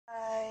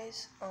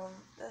guys,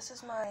 this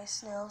is my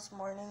snails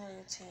morning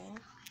routine.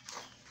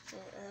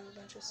 I have a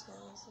bunch of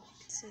snails, if you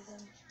can see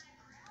them.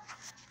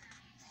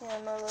 Yeah,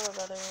 my little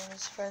brother and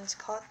his friends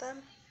caught them.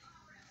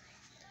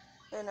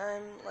 And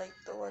I'm like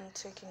the one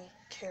taking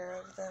care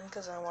of them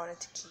because I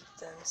wanted to keep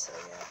them, so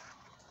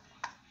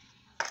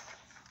yeah.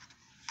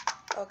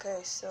 Okay,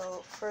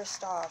 so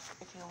first off,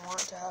 if you want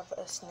to have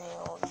a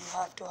snail, you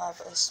have to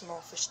have a small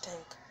fish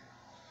tank.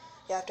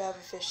 You have to have a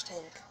fish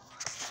tank.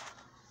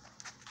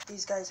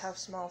 These guys have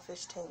small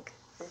fish tank.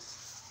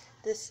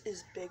 This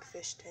is big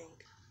fish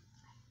tank.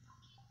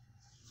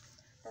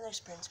 And there's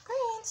Prince.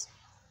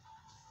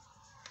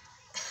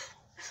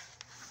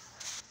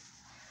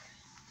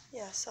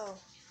 Yeah, so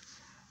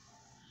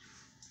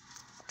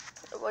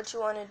what you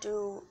want to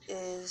do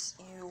is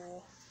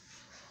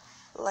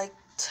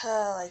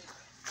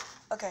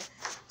okay,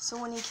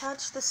 so when you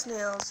catch the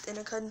snails in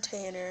a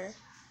container,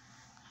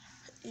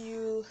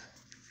 you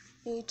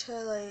need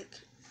to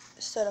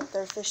set up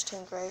their fish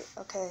tank, right?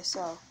 Okay,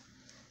 so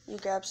you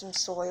grab some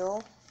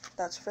soil.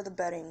 That's for the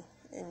bedding,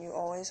 and you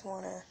always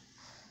want to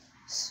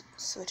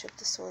switch up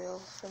the soil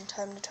from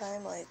time to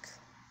time,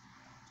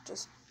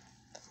 just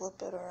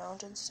flip it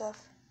around and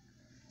stuff.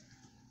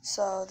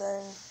 So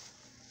then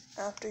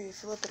after you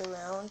flip it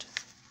around,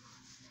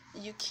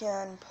 you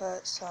can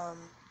put some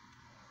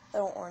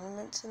little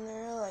ornaments in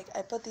there. Like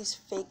I put these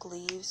fake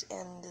leaves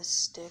and this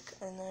stick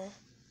in there.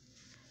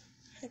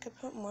 I could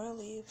put more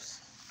leaves.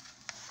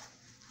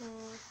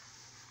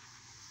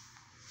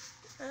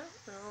 I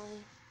don't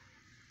know.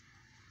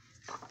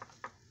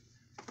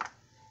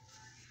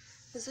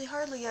 Because they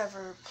hardly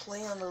ever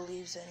play on the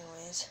leaves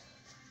anyways.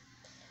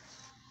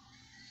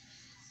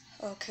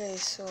 Okay,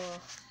 so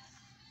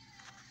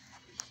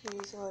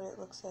here's what it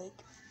looks like.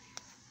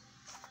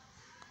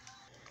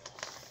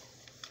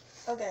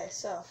 Okay,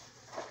 so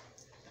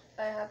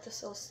I have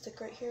this little stick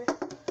right here.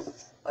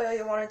 Oh yeah,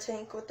 you want a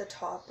tank with the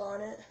top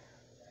on it.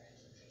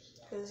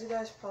 Because you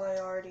guys probably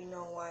already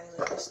know why.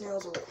 The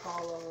snails will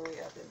crawl all the way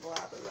up and blah,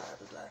 blah, blah,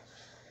 blah, blah.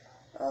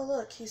 Oh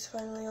look, he's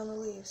finally on the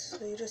leaves.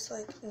 So you just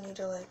need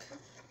to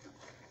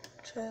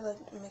try to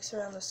mix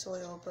around the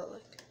soil, but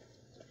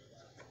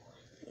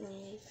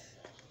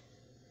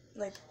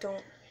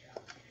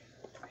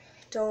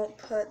don't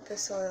put the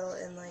soil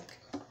in I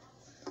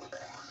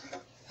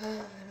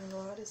don't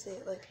know how to say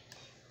it,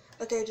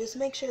 okay, just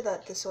make sure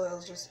that the soil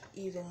is just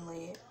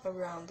evenly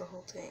around the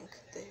whole tank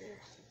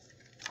there.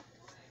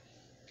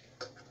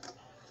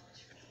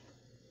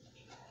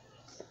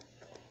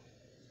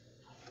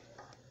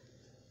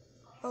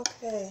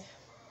 Okay.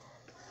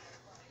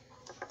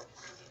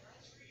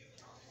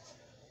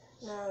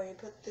 Now you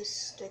put this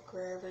stick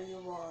wherever you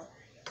want.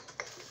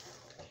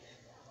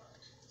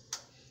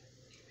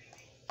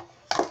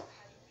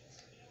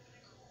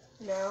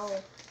 Now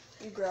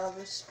you grab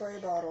a spray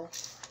bottle.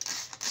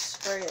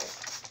 Spray it.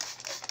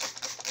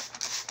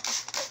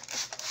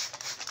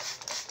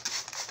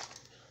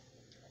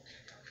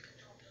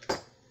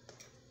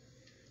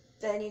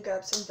 Then you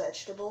grab some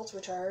vegetables,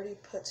 which I already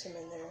put some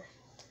in there.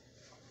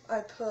 I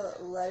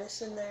put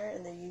lettuce in there,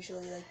 and they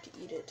usually like to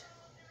eat it.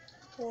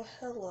 Oh,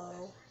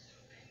 hello.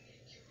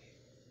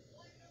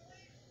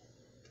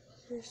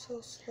 You're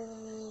so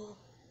slow.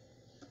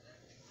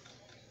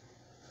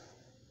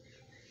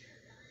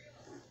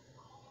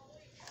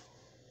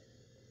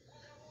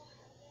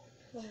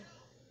 Oh.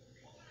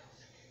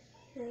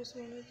 Here's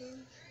one of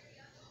them.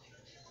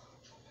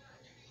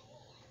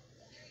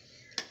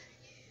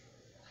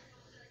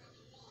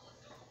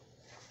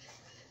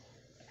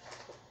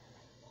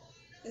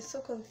 It's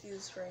so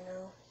confused right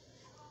now.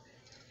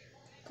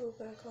 Go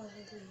back on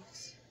the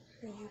leaves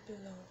where you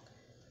belong.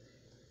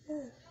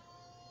 Yeah.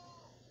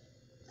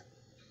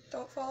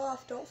 Don't fall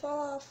off, don't fall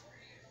off.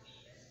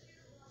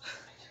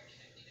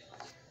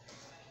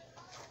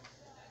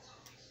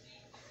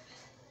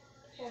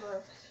 Hold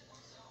on.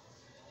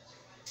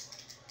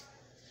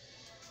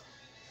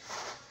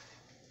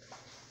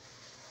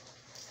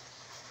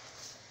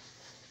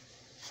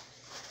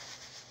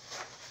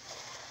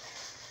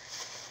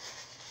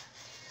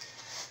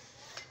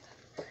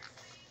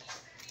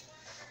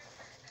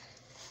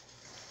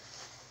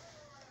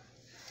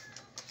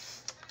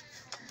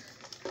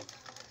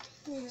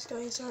 These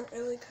guys aren't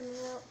really coming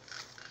out.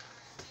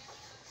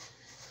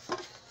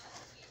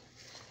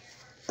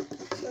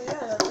 So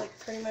yeah,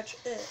 that's pretty much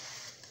it.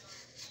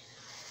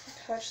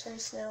 Catch some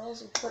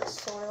snails and put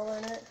soil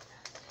in it.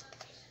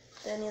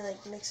 Then you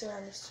mix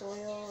around the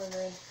soil, and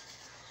then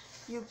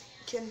you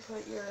can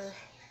put your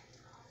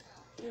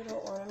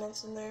little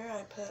ornaments in there.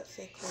 I put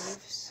fake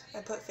leaves.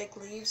 I put fake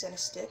leaves and a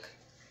stick.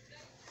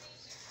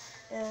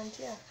 And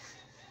yeah.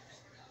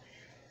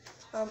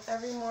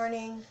 Every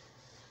morning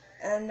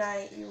and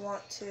night you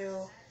want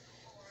to,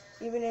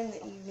 even in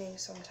the evening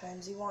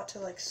sometimes, you want to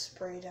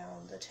spray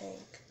down the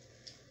tank.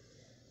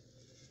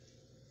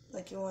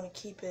 You want to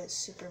keep it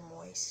super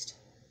moist.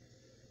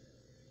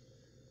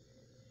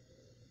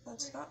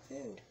 That's not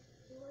food.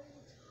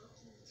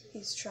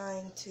 He's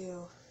trying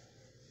to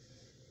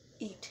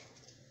eat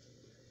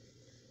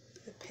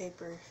the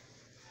paper.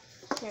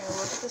 Here,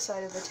 look at the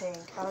side of the tank.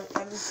 I'm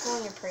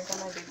pulling a prank on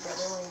my big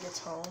brother when he gets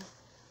home.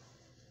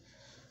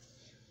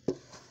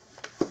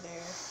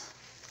 There.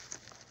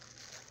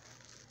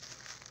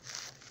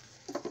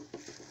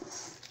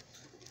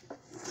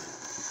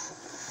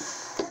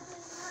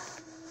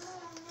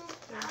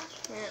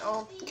 Here,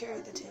 I'll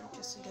carry the tank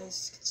just so you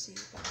guys can see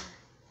better.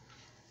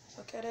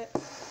 Look at it.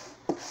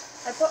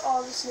 I put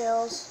all the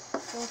snails.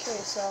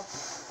 Okay, so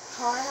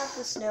how I have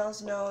the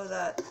snails know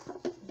that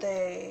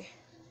they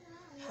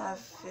have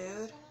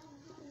food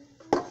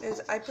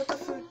is I put the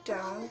food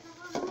down,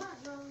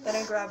 then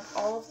I grab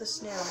all of the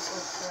snails.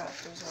 Oh crap,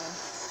 there's one.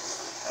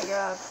 I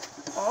grab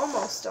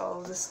almost all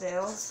of the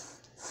snails,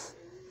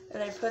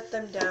 and I put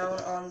them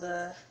down on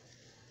the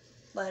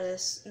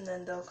lettuce, and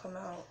then they'll come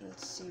out and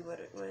see what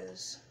it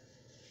was.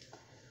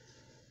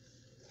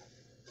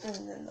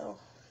 And then they'll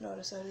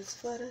notice that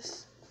it's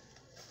lettuce,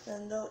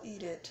 and they'll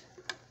eat it.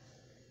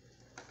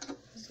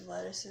 Because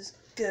lettuce is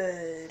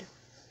good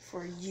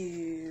for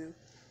you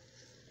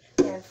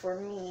and for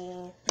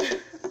me.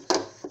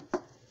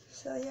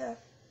 So yeah,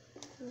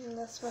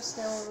 that's my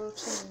snail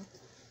routine.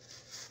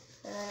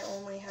 And I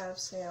only have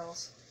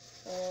snails.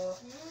 So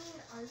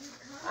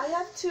I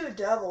have 2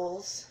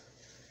 doubles.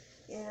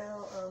 You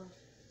know,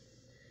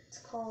 it's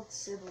called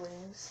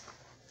siblings.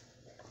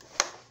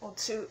 Well,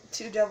 two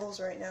devils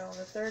right now.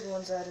 The third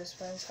one's at his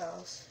friend's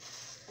house.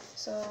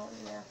 So,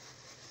 yeah.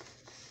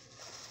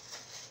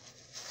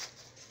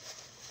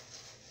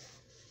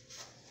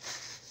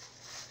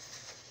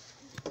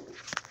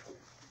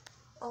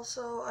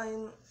 Also, I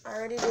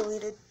already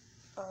deleted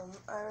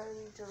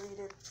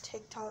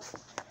TikTok.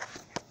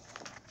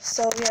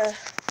 So, yeah.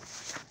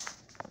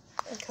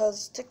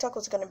 Because TikTok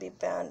was gonna be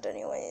banned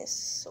anyways.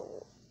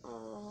 So,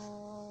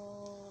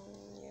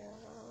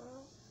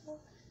 yeah.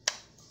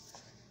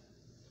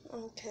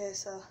 Okay,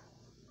 so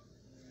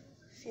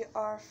if you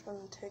are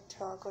from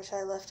TikTok, which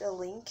I left a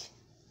link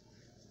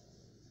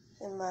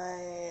in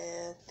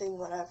my thing,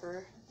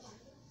 whatever,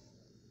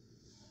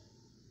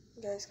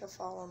 you guys can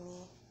follow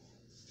me.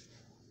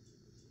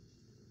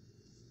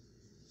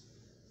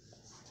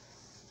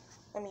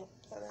 I mean,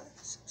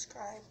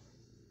 subscribe.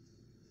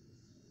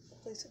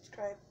 Please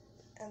subscribe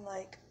and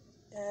like,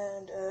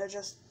 and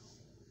just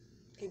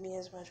give me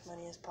as much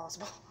money as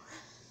possible.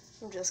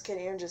 I'm just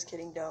kidding,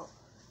 don't.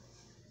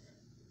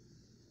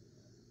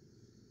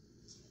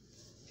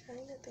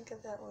 Trying to think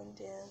of that one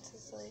dance.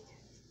 It's like,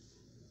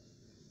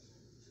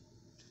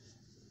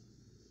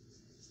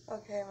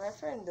 okay, my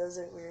friend does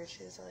it weird.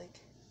 She's like,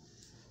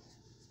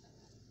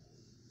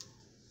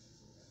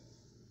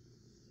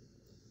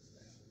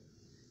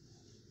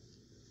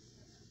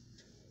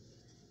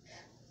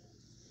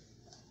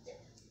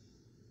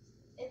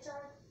 it's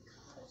our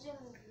cousin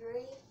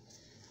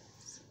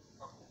Grace.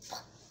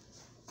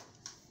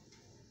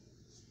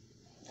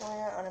 oh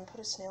yeah, and I put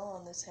a snail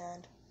on this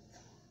hand.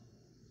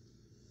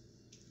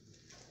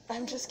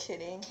 I'm just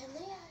kidding. Can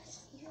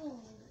they even,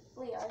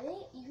 wait, are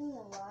they even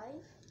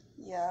alive?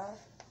 Yeah.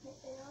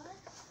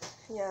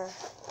 They are? Yeah.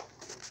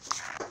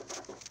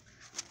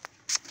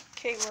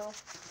 Okay, well,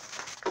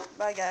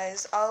 bye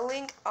guys. I'll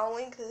link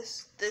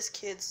this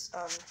kid's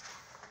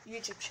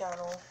YouTube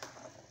channel.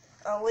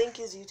 I'll link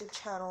his YouTube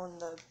channel in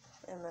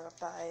the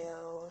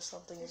bio or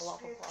something. Blah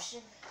blah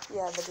blah.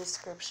 Yeah, the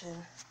description.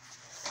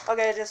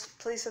 Okay, just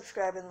please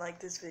subscribe and like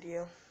this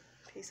video.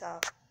 Peace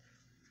out.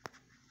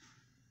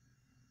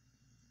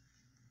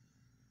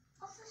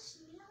 Also,